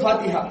சூரத்துல்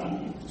ஃபாத்திஹா,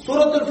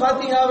 சூரத்துல்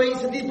ஃபாத்திஹாவை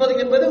சிந்திப்பது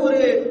என்பது ஒரு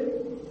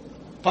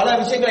பல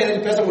விஷயங்களை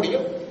எனக்கு பேச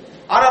முடியும்.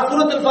 ஆனால்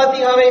சூரத்துல்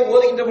ஃபாத்திஹாவை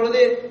ஓதுகின்ற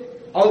பொழுது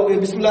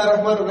அவர் பிஸ்மில்லாஹிர்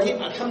ரஹ்மானிர்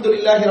ரஹீம்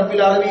அல்ஹம்துலில்லாஹி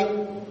ரப்பில் ஆலமீன்,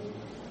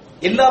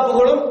 எல்லா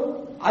புகழும்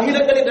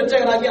அகிலங்களின்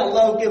இரட்சகராகிய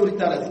அல்லாஹ்வுக்கே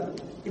உரித்தானது.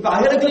 இப்ப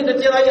அகிலங்களின்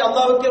இரட்சகராகிய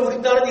அல்லாஹ்வுக்கே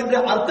உரித்தானது என்ற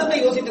அர்த்தத்தை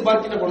யோசித்து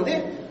பார்க்கின்ற பொழுது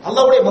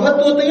அல்லாஹ்வுடைய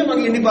மகத்துவத்தையும்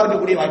அங்கு எண்ணி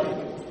பார்க்கக்கூடிய வாய்ப்பு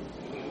இருக்கு.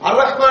 அர்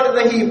ரஹ்மானிர்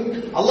ரஹீம்,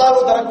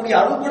 அல்லாஹ் தரக்கூடிய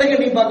அருள்கொடைகள்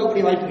எண்ணி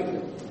பார்க்கக்கூடிய வாய்ப்பு இருக்கு.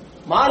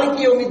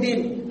 மாலிகி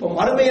யௌமித்தீன்,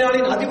 மறுமை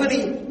நாளின்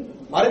அதிபதி,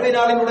 மறுமை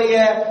நாளினுடைய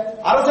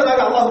அரசனாக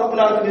அல்லாஹ்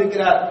ரப்பல் ஆலமீன்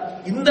இருக்கிறார்.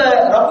 இந்த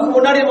ரப்புக்கு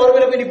முன்னாடி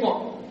மறுமையில போய் நிற்போம்,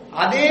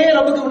 அதே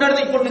ரப்புக்கு முன்னாடி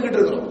தான் இப்போ நின்றுட்டு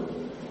இருக்கிறோம்.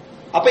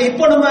 அப்ப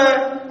இப்போ நம்ம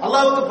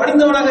அல்லாஹ்வுக்கு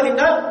பணிந்தவனாக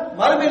நின்றால்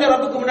மறுமையில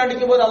ரப்புக்கு முன்னாடி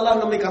நிற்கும் போது அல்லாஹ்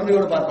நம்மை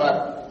கருணையோடு பார்ப்பார்.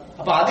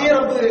 அப்ப அதே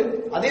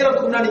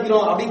ரப்புக்கு முன்னாடி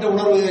நிற்கிறோம் அப்படின்ற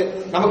உணர்வு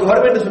நமக்கு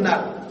வரும் என்று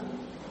சொன்னார்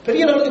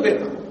பெரிய லெவலுக்கு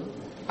போயிருக்கோம்.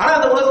 ஆனா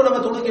அந்த உணர்வு நம்ம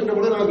தொழுகின்ற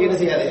பொழுது நமக்கு என்ன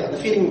செய்யாது, அந்த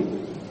ஃபீலிங்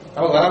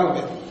நமக்கு வராம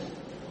போயிடும்.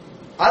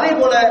 அதே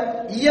போல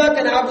இய்யாக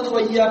நஅபுது வ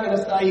இய்யாக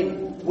நஸ்தஈன்,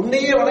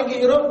 உன்னையே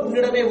வணங்குகிறோம்,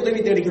 உன்னிடமே உதவி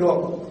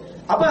தேடுகிறோம்.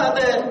 அப்ப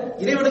அந்த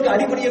இறைவனுக்கு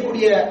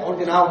அடிபணியக்கூடிய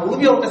அவனுக்கு நான்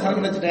முழுமையா அவன்கிட்ட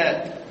சரண் வச்சுட்டேன்,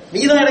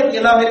 நீதான் எனக்கு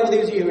எல்லா வேலையும்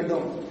உதவி செய்ய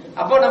வேண்டும்.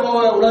 அப்ப நம்ம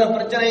உலக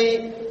பிரச்சனை,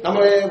 நம்ம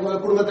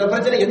குடும்பத்துல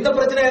பிரச்சனை, எந்த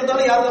பிரச்சனையா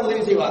இருந்தாலும் யார் தான்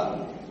உதவி செய்வார்?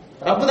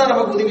 ரப்பு தான்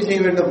நமக்கு உதவி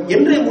செய்ய வேண்டும்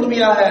என்று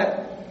முழுமையாக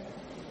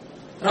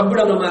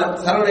ரப்பிடம் நம்ம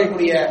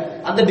சரணடையக்கூடிய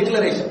அந்த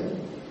டிக்ளரேஷன்.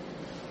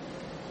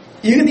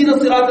 இஹ்தின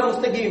ஸிராத்தல்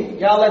முஸ்தகீம்,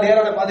 யா அல்லாஹ்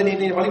நேரான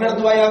பாதையை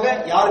வழிநடத்துவாயாக.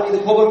 யார் மீது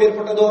கோபம்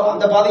ஏற்பட்டதோ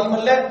அந்த பாதையும்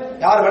அல்ல,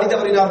 யார் வழி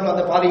தவறினார்களோ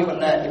அந்த பாதையும்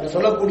அல்ல என்று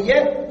சொல்லக்கூடிய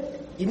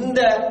இந்த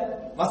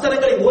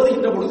வசனங்களை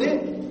ஓதுகின்ற பொழுது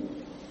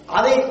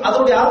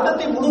அதனுடைய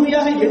அர்த்தத்தை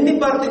முழுமையாக எண்ணி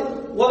பார்த்து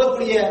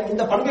ஓதக்கூடிய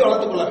இந்த பண்பை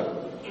வளர்த்துக் கொள்ள வேண்டும்.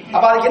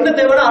 அப்ப அது என்ன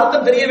தேவைன்னா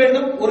அர்த்தம் தெரிய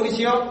வேண்டும். ஒரு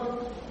விஷயம்,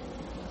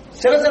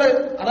 சில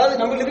அதாவது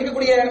நம்ம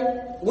இருக்கக்கூடிய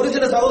ஒரு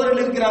சில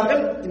சகோதரர்கள்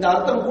இருக்கிறார்கள், இந்த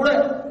அர்த்தம் கூட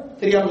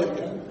தெரியாமல்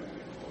இருக்கிறார்கள்.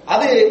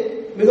 அது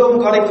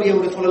மிகவும் கவலைக்குரிய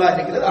ஒரு சூழலாக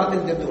இருக்கிறது.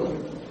 அர்த்தம் தெரிந்து கொள்ள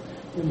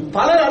வேண்டும்.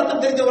 பலர்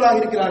அர்த்தம்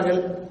தெரிந்தவர்களாக இருக்கிறார்கள்,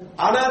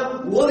 ஆனால்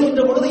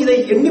ஓதுகின்ற பொழுது இதை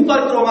எண்ணி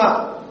பார்க்கிறோமா,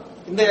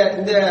 இந்த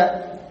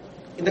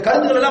இந்த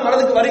கருத்துக்கள் எல்லாம்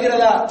மனதுக்கு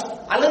வருகிறதா,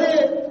 அல்லது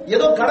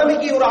ஏதோ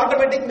கடமைக்கு ஒரு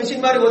ஆட்டோமேட்டிக்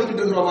மெஷின் மாதிரி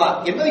ஓதிக்கிட்டு இருக்கிறோமா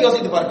என்பதை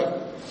யோசித்து பார்க்க.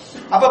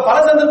 அப்ப பல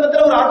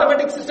சந்தர்ப்பத்தில் ஒரு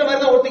ஆட்டோமேட்டிக் சிஸ்டம்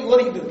மாதிரி தான்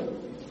ஓதிக்கிட்டு இருக்கு,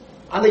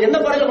 அந்த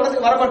எண்ணப்பாடுகள்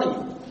மனசுக்கு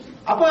வரமாட்டேங்குது.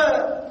 அப்ப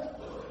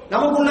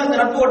நமக்குள்ள அந்த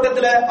நட்பு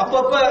வட்டத்துல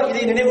அப்பப்ப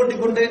இதை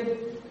நினைவூட்டிக் கொண்டு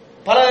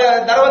பல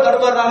தடவை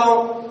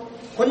தடுமாறினாலும்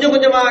கொஞ்சம்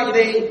கொஞ்சமா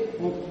இதை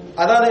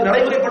அதாவது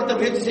நடைமுறைப்படுத்த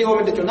முயற்சி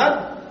செய்வோம் என்று சொன்னால்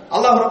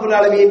அல்லாஹ் ரப்பல்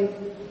ஆலமீன்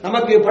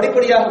நமக்கு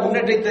படிப்படியாக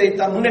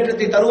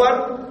முன்னேற்றத்தை தருவான்.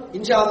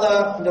 இன்ஷா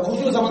அல்லாஹ் இந்த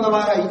குஸ்ஹு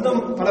சம்பந்தமாக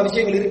இன்னும் பல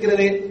விஷயங்கள்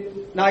இருக்கிறது.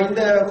 நான்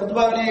இந்த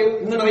குத்பாவிலே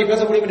இன்னும் நிறைய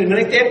பேச முடியும் என்று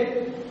நினைத்தேன்.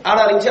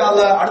 ஆனால் இன்ஷா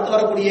அல்லாஹ் அடுத்து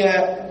வரக்கூடிய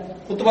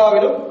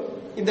குத்பாவிலும்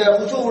இந்த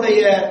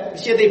குஸ்ஹுவுடைய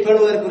விஷயத்தை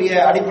பேணுவதற்குரிய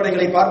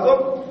அடிப்படைகளை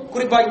பார்ப்போம்.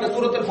 குறிப்பாக இந்த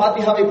சூரத்துல்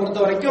ஃபாத்திஹாவை பொறுத்த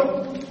வரைக்கும்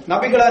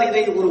நபிகளார்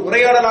இதை ஒரு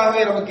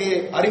உரையாடலாகவே நமக்கு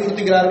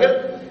அறிவுறுத்துகிறார்கள்.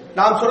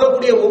 நாம்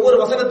சொல்லக்கூடிய ஒவ்வொரு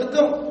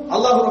வசனத்துக்கும்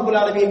அல்லாஹ் ரப்பல்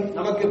ஆலமீன்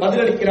நமக்கு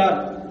பதிலளிக்கிறான்.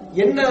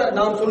 என்ன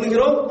நாம்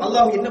சொல்லுகிறோம்,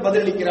 அல்லாஹ் என்ன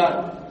பதிலளிக்கிறான்.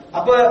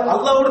 அப்ப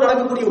அல்லாஹ்வோடு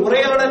நடக்கக்கூடிய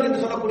உரையாடல்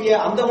என்று சொல்லக்கூடிய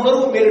அந்த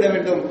உணர்வும் மேலிட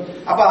வேண்டும்.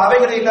 அப்ப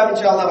அவைகளை எல்லாம்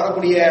இன்ஷா அல்லாஹ்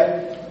வரக்கூடிய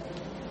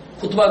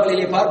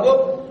குத்பாக்களிலே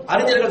பார்ப்போம்.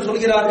 அறிஞர்கள்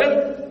சொல்கிறார்கள்,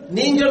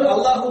 நீங்கள்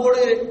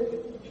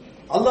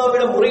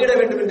அல்லாஹ்விடம் முறையிட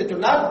வேண்டும் என்று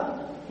சொன்னால்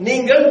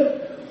நீங்கள்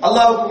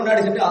அல்லாஹ்வுக்கு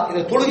முன்னாடி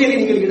சென்று தொழுகையில்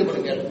நீங்கள்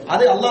ஈடுபடுங்கள்.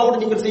 அது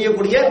அல்லாஹ்வோடு நீங்கள்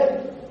செய்யக்கூடிய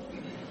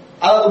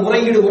அதாவது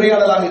முறையீடு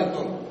உரையாடலாக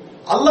இருக்கும்.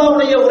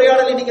 அல்லாஹ்வுடைய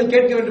உரையாடலை நீங்கள்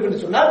கேட்க வேண்டும்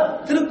என்று சொன்னால்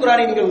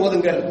திருக்குர்ஆனை நீங்கள்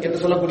ஓதுங்கள்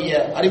என்று சொல்லக்கூடிய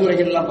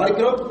அறிவுரைகள் எல்லாம்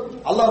பார்க்கிறோம்.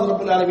 அல்லாஹ்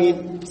ரப்பல்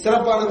ஆலமீன்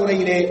சிறப்பான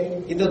முறையிலே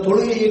இந்த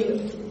தொழுகையில்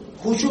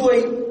குஷுவை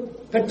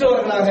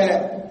பெற்றவர்களாக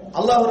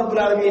அல்லாஹ்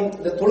ரப்பல் ஆலமீன்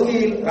இந்த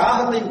தொழுகையில்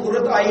ராகத்தை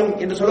குர்ரத் ஆயின்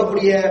என்று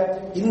சொல்லக்கூடிய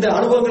இந்த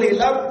அனுபவங்களை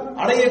எல்லாம்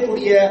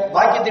அடையக்கூடிய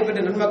பாக்கியத்தை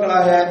பெற்ற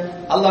நன்மக்களாக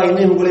அல்லாஹ்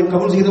என்னையும் உங்களையும்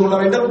கபூல் செய்து கொள்ள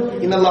வேண்டும்.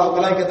 இன்னல்லாஹு வ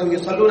மலாயிகத்துஹு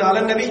யுஸல்லூன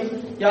அலன் நபி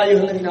யா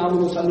அய்யுஹல்லதீன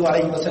ஆமனூ ஸல்லூ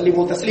அலைஹி வ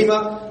ஸல்லிமூ தஸ்லீமா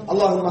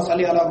اللهم صل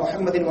على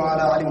محمد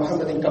وعلى ال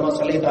محمد كما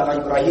صليت على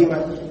ابراهيم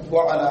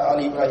وعلى ال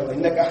ابراهيم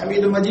انك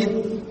حميد مجيد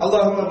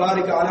اللهم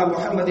بارك على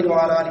محمد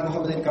وعلى ال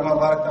محمد كما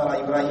باركت على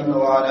ابراهيم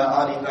وعلى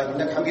ال ابراهيم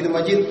انك حميد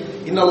مجيد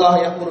ان الله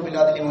يأمر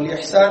بالعدل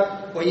والإحسان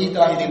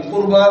وإيتاء ذي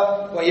القربى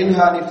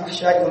وينهى عن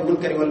الفحشاء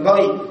والمنكر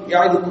والبغي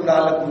يعظكم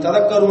لعلكم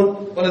تذكرون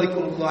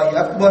ولذكر الله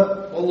أكبر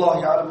والله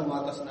يعلم ما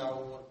تصنعون.